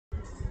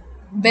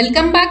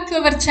Welcome back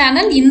to our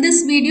channel. In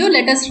this video,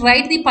 let us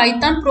write the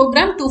Python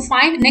program to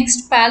find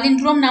next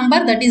palindrome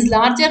number that is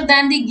larger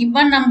than the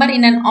given number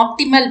in an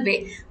optimal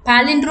way.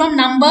 Palindrome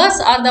numbers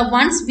are the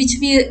ones which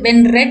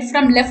when read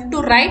from left to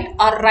right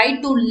or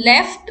right to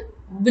left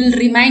will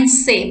remain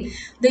same.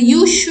 The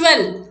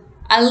usual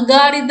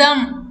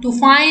algorithm to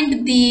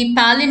find the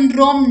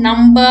palindrome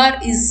number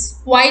is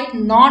quite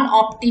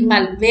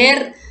non-optimal,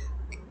 where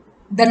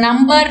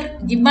the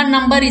given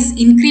number is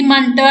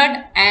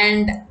incremented,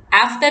 and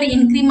after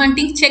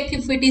incrementing check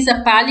if it is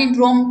a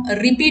palindrome,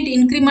 repeat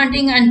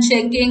incrementing and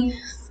checking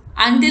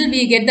until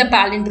we get the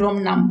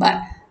palindrome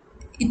number.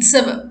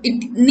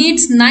 It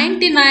needs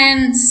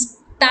 99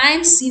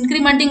 times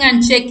incrementing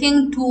and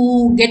checking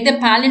to get the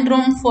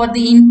palindrome for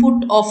the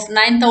input of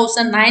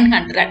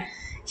 9900.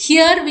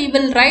 Here we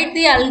will write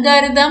the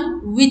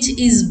algorithm which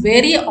is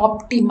very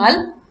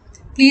optimal.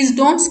 Please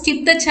don't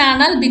skip the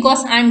channel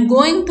because I am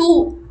going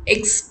to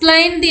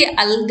explain the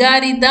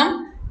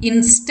algorithm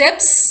in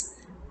steps.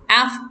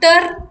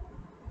 After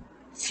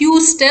few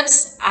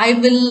steps, I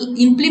will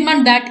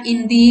implement that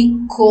in the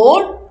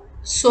code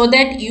so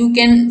that you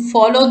can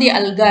follow the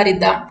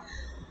algorithm.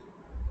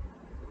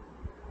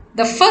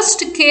 The first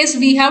case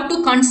we have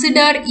to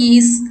consider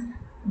is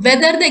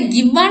whether the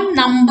given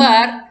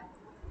number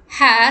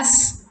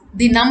has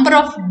the number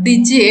of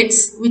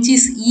digits which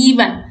is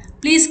even.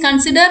 Please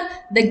consider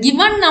the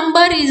given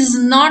number is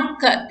not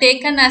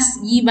taken as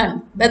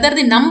even, whether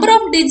the number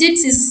of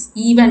digits is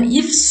even.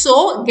 If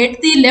so,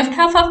 get the left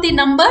half of the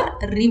number,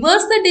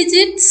 reverse the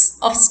digits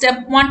of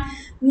step 1,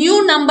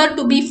 new number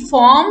to be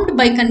formed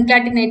by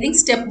concatenating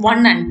step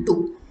 1 and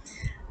 2.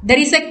 There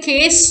is a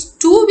case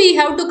 2 we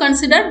have to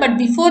consider, but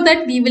before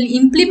that we will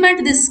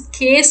implement this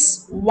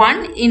case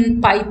 1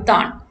 in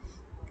Python.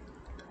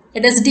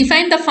 Let us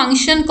define the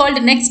function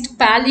called next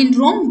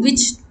palindrome,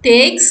 which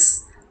takes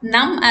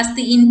num as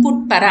the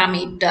input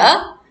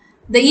parameter.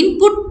 The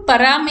input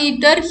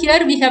parameter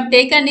here we have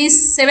taken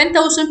is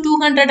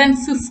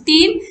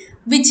 7215,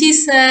 which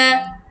is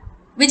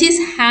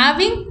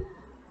having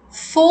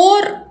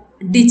 4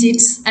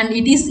 digits and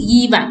it is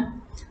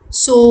even.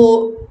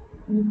 So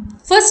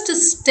first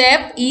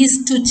step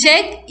is to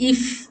check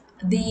if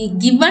the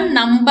given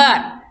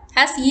number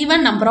has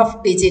even number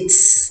of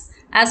digits.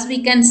 As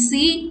we can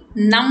see,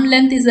 num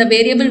length is a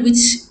variable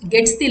which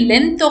gets the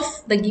length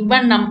of the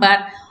given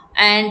number,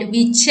 and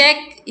we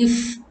check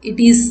if it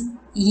is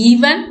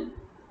even.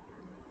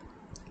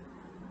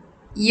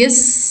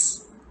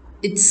 Yes,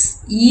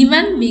 it's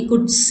even. We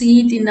could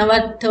see it in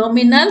our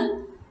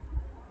terminal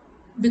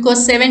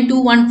because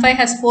 7215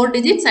 has 4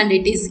 digits and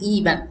it is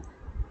even.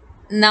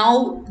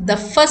 Now the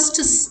first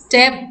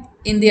step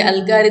in the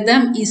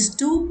algorithm is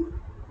to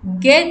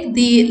get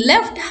the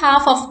left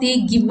half of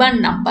the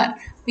given number.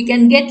 We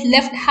can get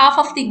left half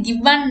of the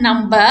given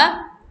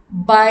number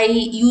by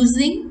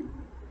using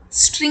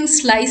string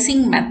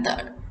slicing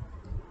method.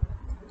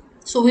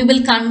 So we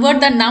will convert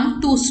the num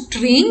to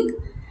string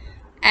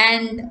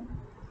and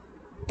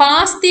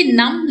pass the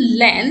num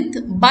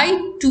length by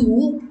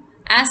 2,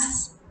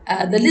 as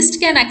the list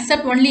can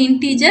accept only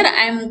integer.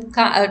 I am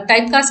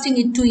typecasting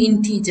it to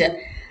integer.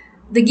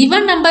 The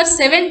given number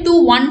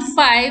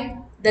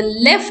 7215, the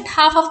left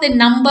half of the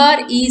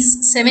number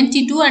is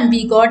 72 and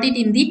we got it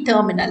in the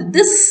terminal.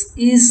 This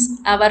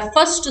is our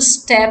first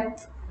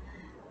step.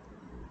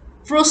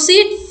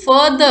 Proceed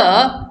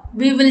further.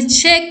 We will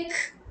check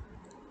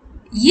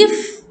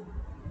if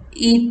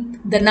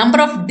the number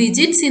of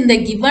digits in the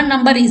given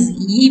number is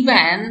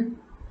even.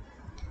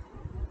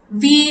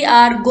 We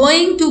are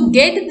going to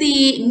get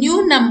the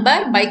new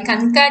number by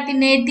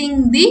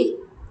concatenating the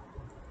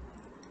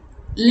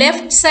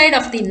left side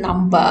of the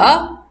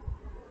number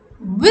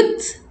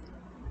with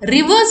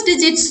reverse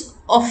digits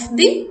of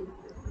the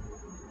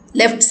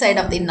left side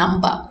of the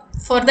number.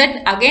 For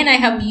that, again I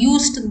have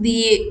used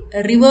the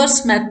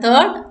reverse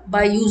method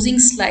by using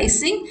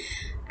slicing,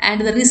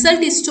 and the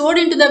result is stored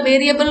into the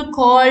variable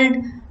called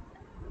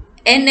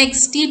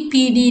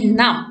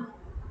nxtpdnum.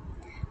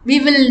 We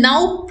will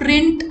now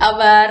print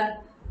our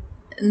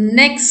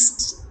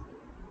next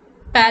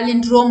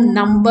palindrome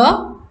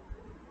number.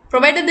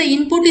 Provided the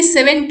input is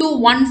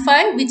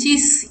 7215, which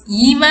is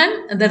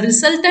even, the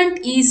resultant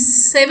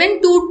is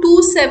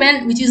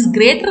 7227, which is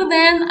greater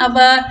than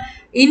our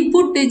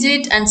input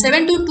digit, and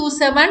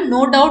 7227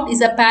 no doubt is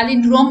a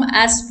palindrome,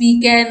 as we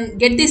can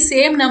get the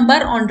same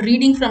number on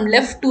reading from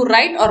left to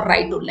right or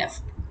right to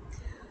left.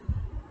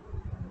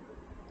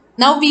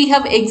 Now we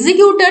have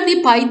executed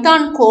the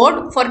Python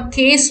code for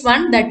case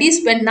 1, that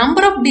is when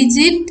number of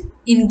digit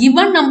in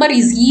given number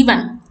is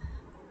even.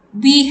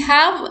 We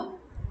have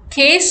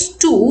case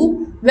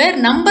 2 where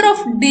number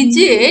of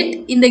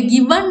digit in the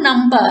given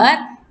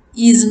number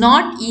is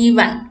not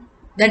even.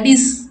 That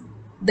is,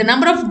 the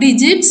number of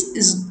digits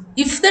is,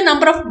 if the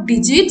number of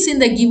digits in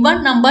the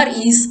given number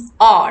is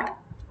odd.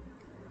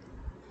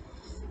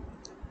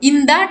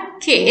 In that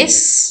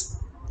case,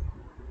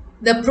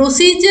 the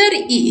procedure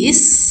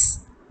is,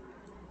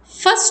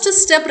 first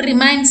step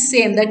remains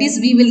same, that is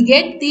we will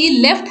get the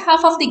left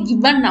half of the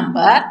given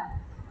number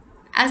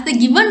As the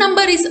given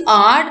number is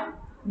odd,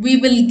 we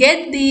will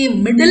get the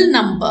middle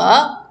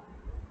number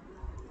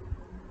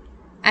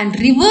and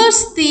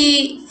reverse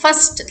the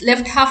first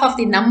left half of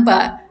the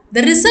number.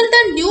 The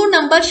resultant new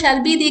number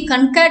shall be the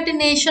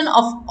concatenation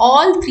of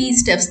all three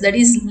steps, that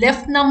is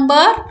left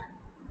number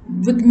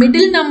with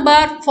middle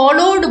number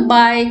followed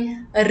by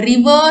a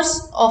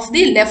reverse of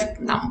the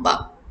left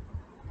number.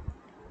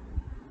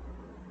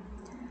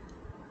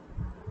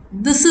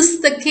 This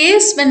is the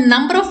case when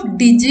number of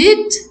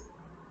digits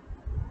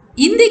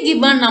in the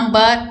given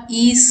number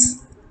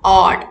is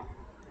odd.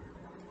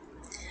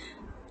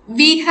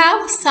 We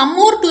have some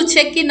more to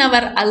check in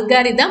our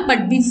algorithm,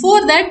 but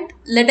before that,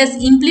 let us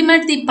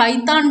implement the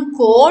Python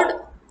code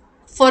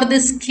for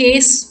this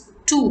case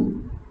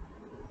 2.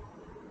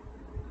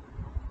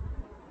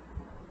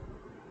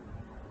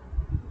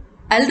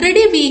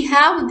 Already we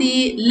have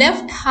the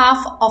left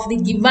half of the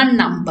given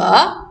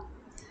number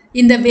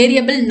in the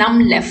variable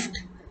num left.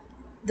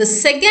 The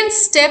second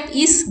step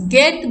is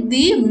get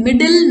the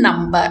middle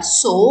number.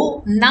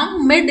 So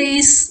num mid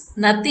is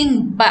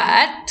nothing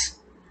but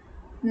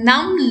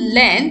num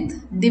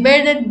length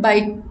divided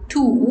by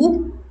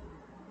 2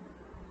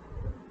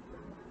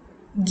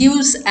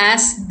 gives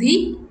us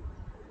the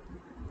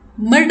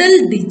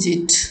middle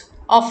digit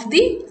of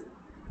the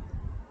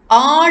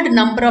odd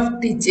number of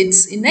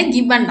digits in a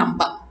given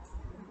number.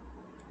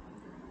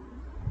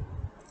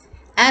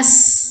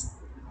 As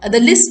the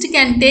list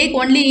can take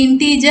only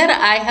integer,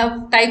 I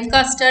have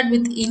typecasted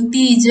with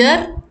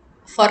integer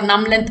for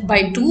num length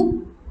by 2.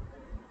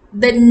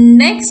 The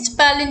next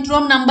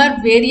palindrome number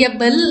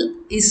variable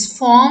is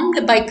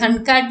formed by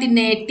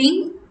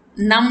concatenating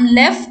num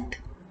left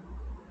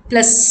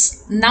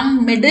plus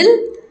num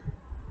middle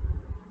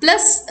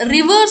plus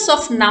reverse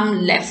of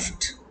num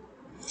left.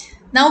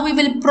 Now we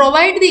will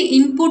provide the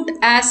input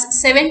as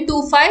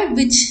 725,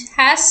 which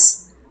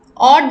has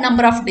odd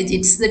number of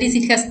digits, that is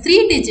it has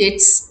 3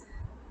 digits.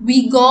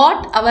 We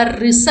got our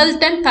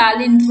resultant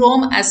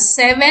palindrome as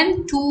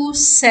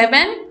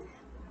 727,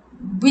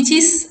 which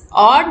is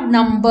odd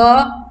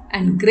number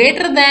and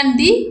greater than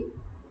the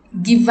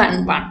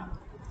given one.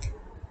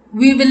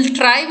 We will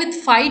try with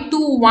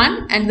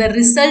 521 and the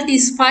result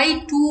is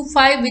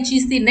 525, which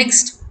is the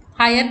next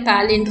higher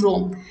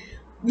palindrome.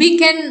 We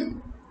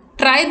can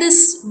try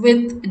this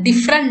with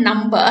different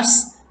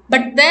numbers,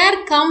 but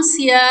there comes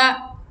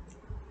a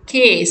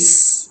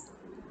case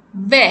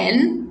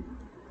when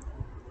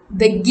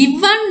the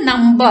given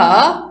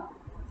number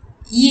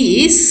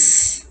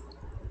is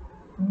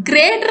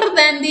greater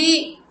than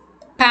the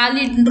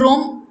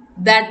palindrome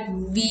that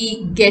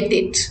we get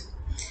it.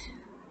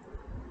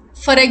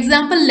 For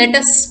example, let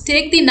us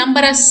take the number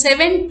as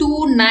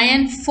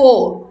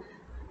 7294.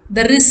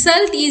 The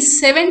result is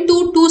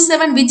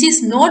 7227, which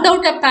is no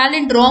doubt a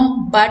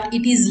palindrome, but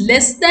it is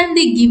less than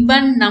the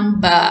given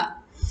number.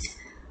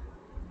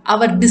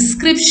 Our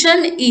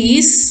description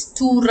is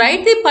to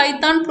write the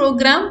Python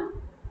program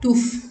to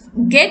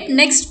get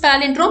next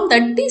palindrome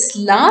that is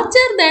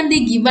larger than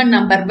the given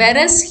number,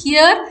 whereas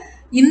here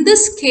in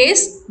this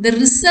case the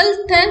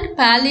resultant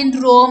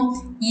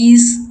palindrome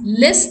is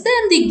less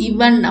than the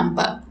given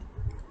number.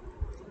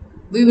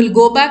 We will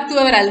go back to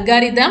our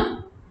algorithm.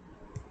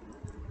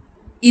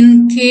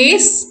 In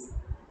case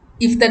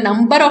if the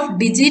number of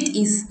digit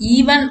is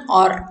even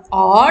or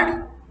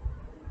odd,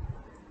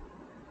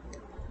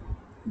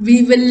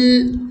 we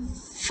will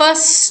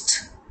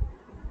first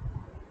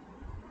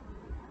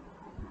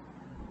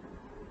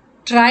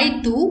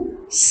try to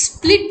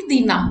split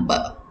the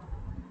number.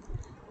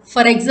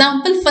 For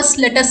example, first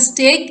let us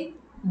take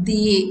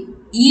the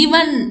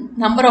even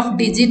number of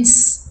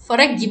digits for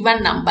a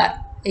given number.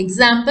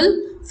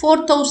 Example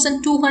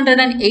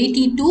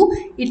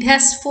 4282, it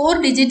has 4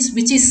 digits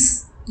which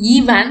is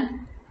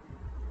even.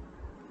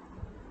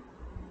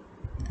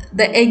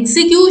 The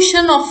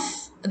execution of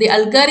the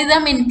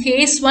algorithm in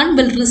case 1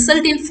 will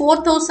result in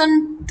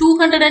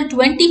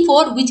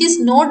 4224, which is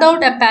no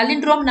doubt a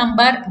palindrome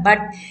number, but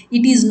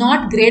it is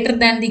not greater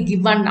than the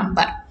given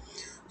number.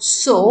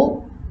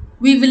 So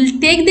we will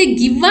take the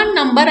given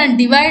number and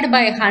divide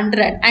by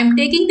 100. I am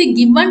taking the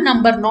given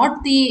number,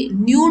 not the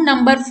new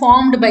number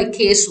formed by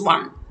case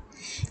 1.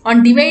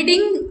 On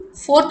dividing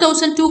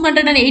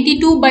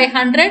 4282 by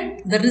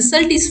 100, the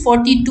result is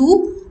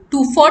 42.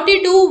 To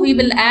 42, we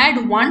will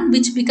add 1,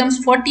 which becomes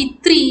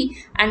 43,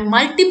 and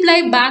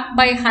multiply back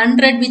by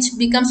 100, which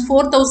becomes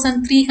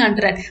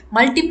 4300.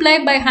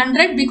 Multiply by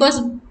 100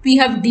 because we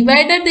have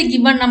divided the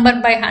given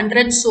number by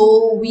 100,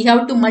 so we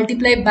have to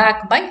multiply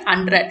back by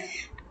 100.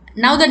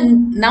 Now the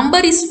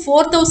number is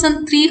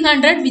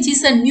 4300, which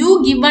is a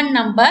new given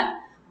number,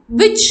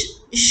 which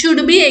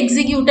should be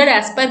executed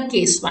as per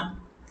case 1.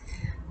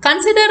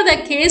 Consider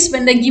the case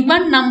when the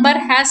given number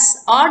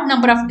has odd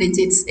number of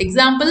digits.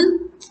 Example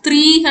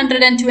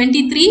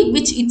 323,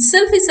 which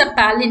itself is a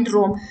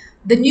palindrome.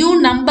 The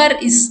new number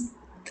is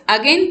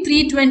again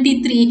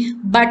 323,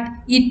 but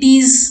it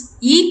is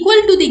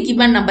equal to the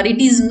given number.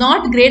 It is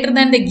not greater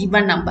than the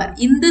given number.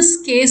 In this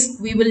case,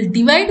 we will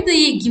divide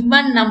the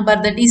given number,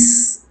 that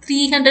is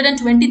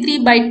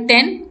 323 by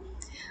 10.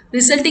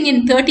 resulting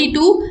in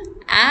 32,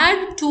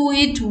 add to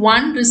it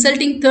 1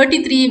 resulting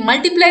 33,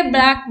 multiply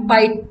back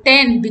by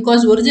 10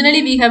 because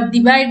originally we have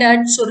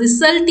divided, so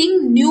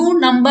resulting new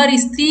number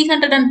is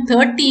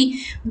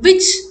 330,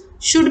 which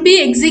should be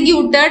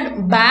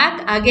executed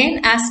back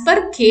again as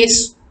per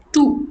case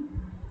 2.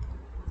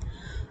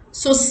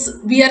 So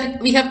we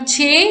have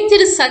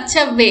changed such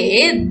a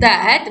way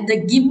that the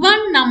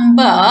given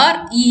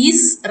number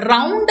is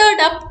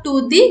rounded up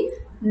to the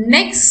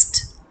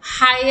next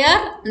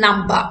higher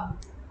number.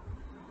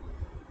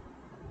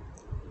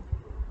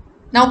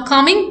 Now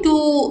coming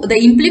to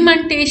the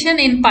implementation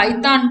in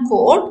Python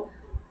code,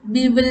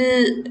 we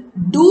will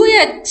do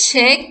a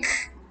check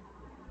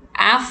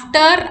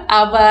after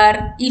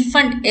our if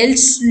and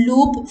else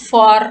loop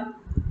for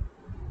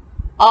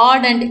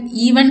odd and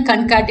even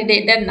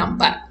concatenated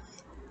number.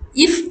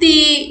 If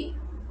the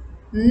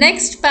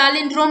next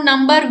palindrome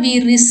number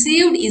we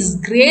received is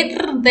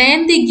greater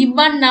than the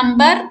given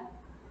number,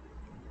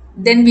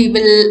 then we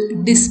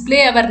will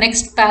display our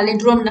next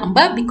palindrome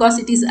number because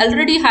it is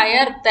already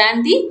higher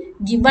than the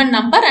given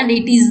number and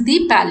it is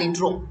the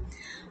palindrome.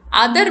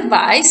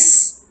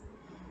 Otherwise,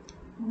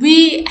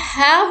 we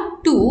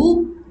have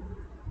to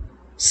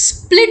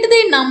split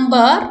the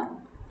number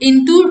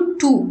into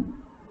 2.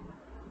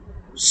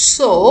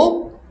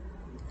 So,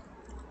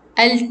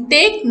 I'll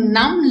take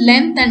num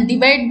length and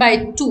divide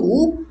by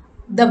 2.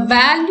 The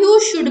value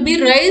should be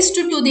raised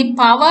to the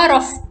power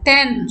of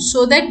 10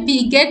 so that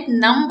we get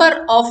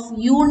number of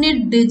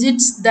unit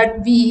digits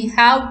that we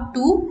have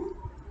to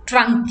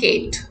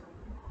truncate.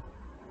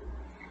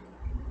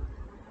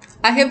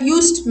 I have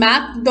used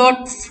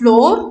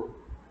math.floor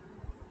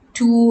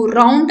to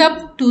round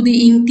up to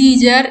the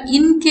integer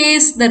in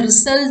case the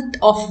result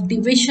of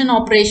division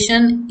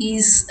operation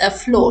is a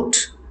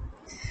float.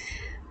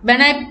 When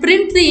I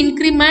print the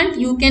increment,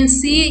 you can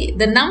see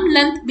the num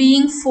length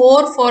being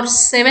 4 for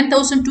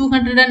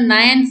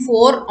 7209,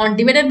 4 on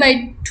divided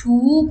by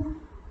 2,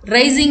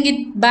 raising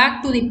it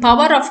back to the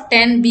power of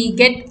 10, we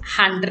get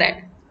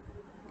 100.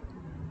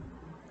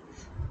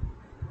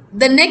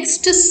 The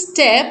next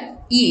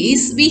step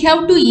is we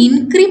have to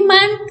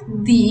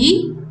increment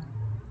the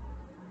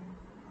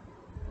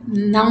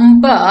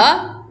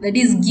number, that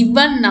is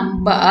given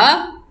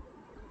number,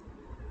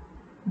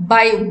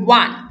 by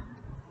 1.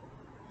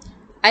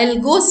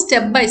 I'll go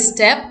step by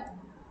step.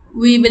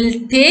 We will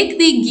take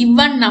the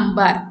given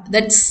number,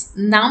 that's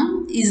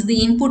num is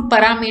the input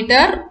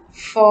parameter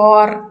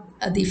for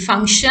the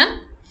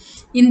function.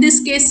 In this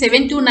case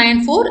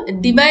 7294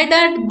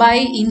 divided by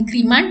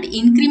increment.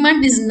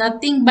 Increment is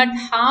nothing but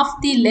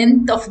half the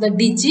length of the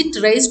digit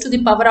raised to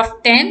the power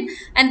of 10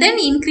 and then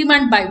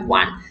increment by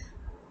 1.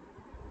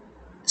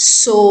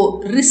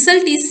 So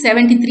result is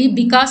 73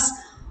 because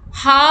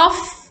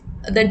half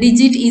the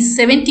digit is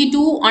 72,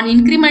 on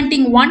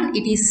incrementing 1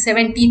 it is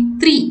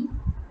 73.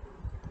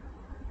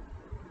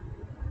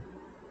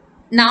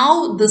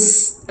 Now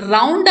this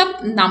round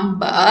up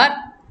number,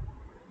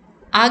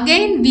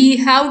 again we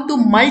have to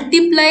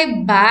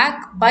multiply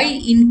back by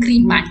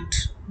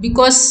increment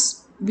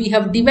because we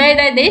have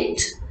divided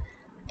it,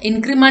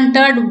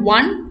 incremented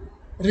 1,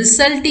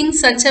 resulting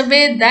such a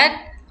way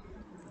that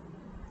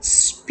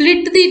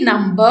split the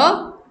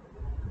number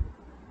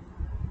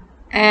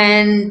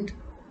and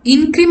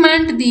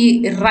increment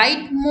the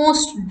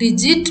rightmost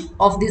digit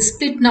of the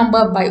split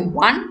number by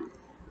 1,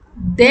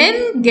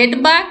 then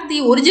get back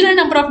the original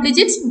number of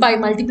digits by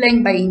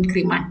multiplying by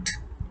increment.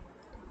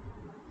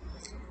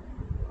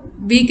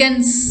 We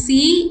can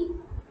see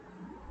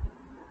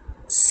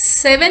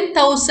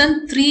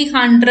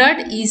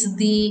 7300 is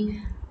the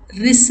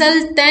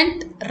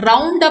resultant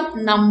round up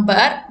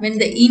number when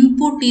the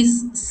input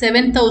is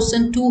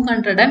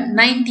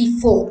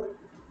 7294.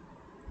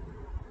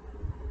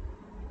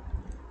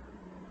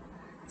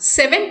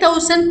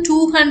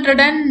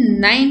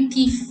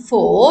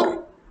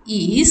 7294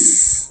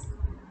 is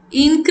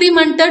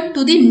incremented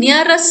to the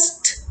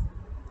nearest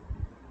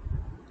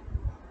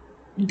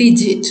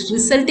digit,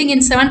 resulting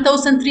in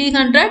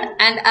 7300,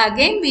 and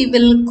again we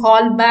will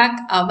call back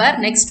our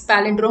next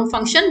palindrome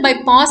function by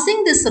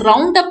passing this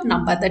round up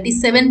number, that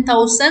is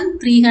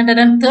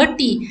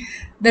 7330.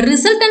 The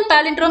resultant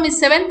palindrome is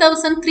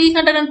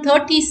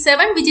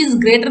 7337, which is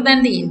greater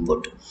than the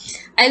input.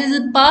 I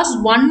will pass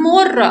one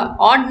more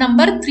odd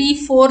number,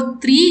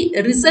 343.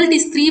 Result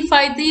is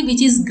 353,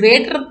 which is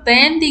greater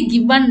than the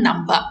given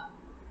number.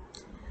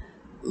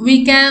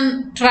 We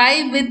can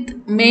try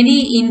with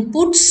many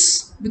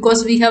inputs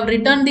because we have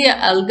written the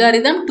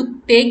algorithm to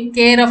take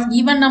care of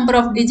even number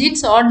of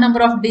digits, odd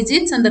number of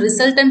digits, and the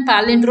resultant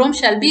palindrome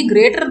shall be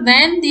greater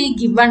than the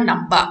given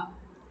number.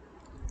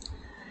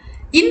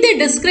 In the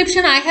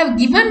description, I have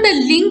given the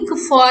link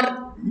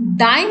for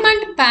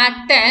diamond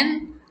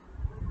pattern.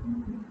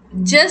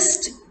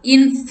 Just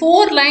in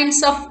 4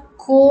 lines of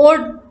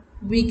code,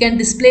 we can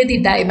display the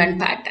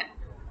diamond pattern.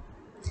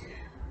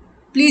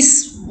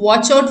 Please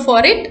watch out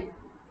for it.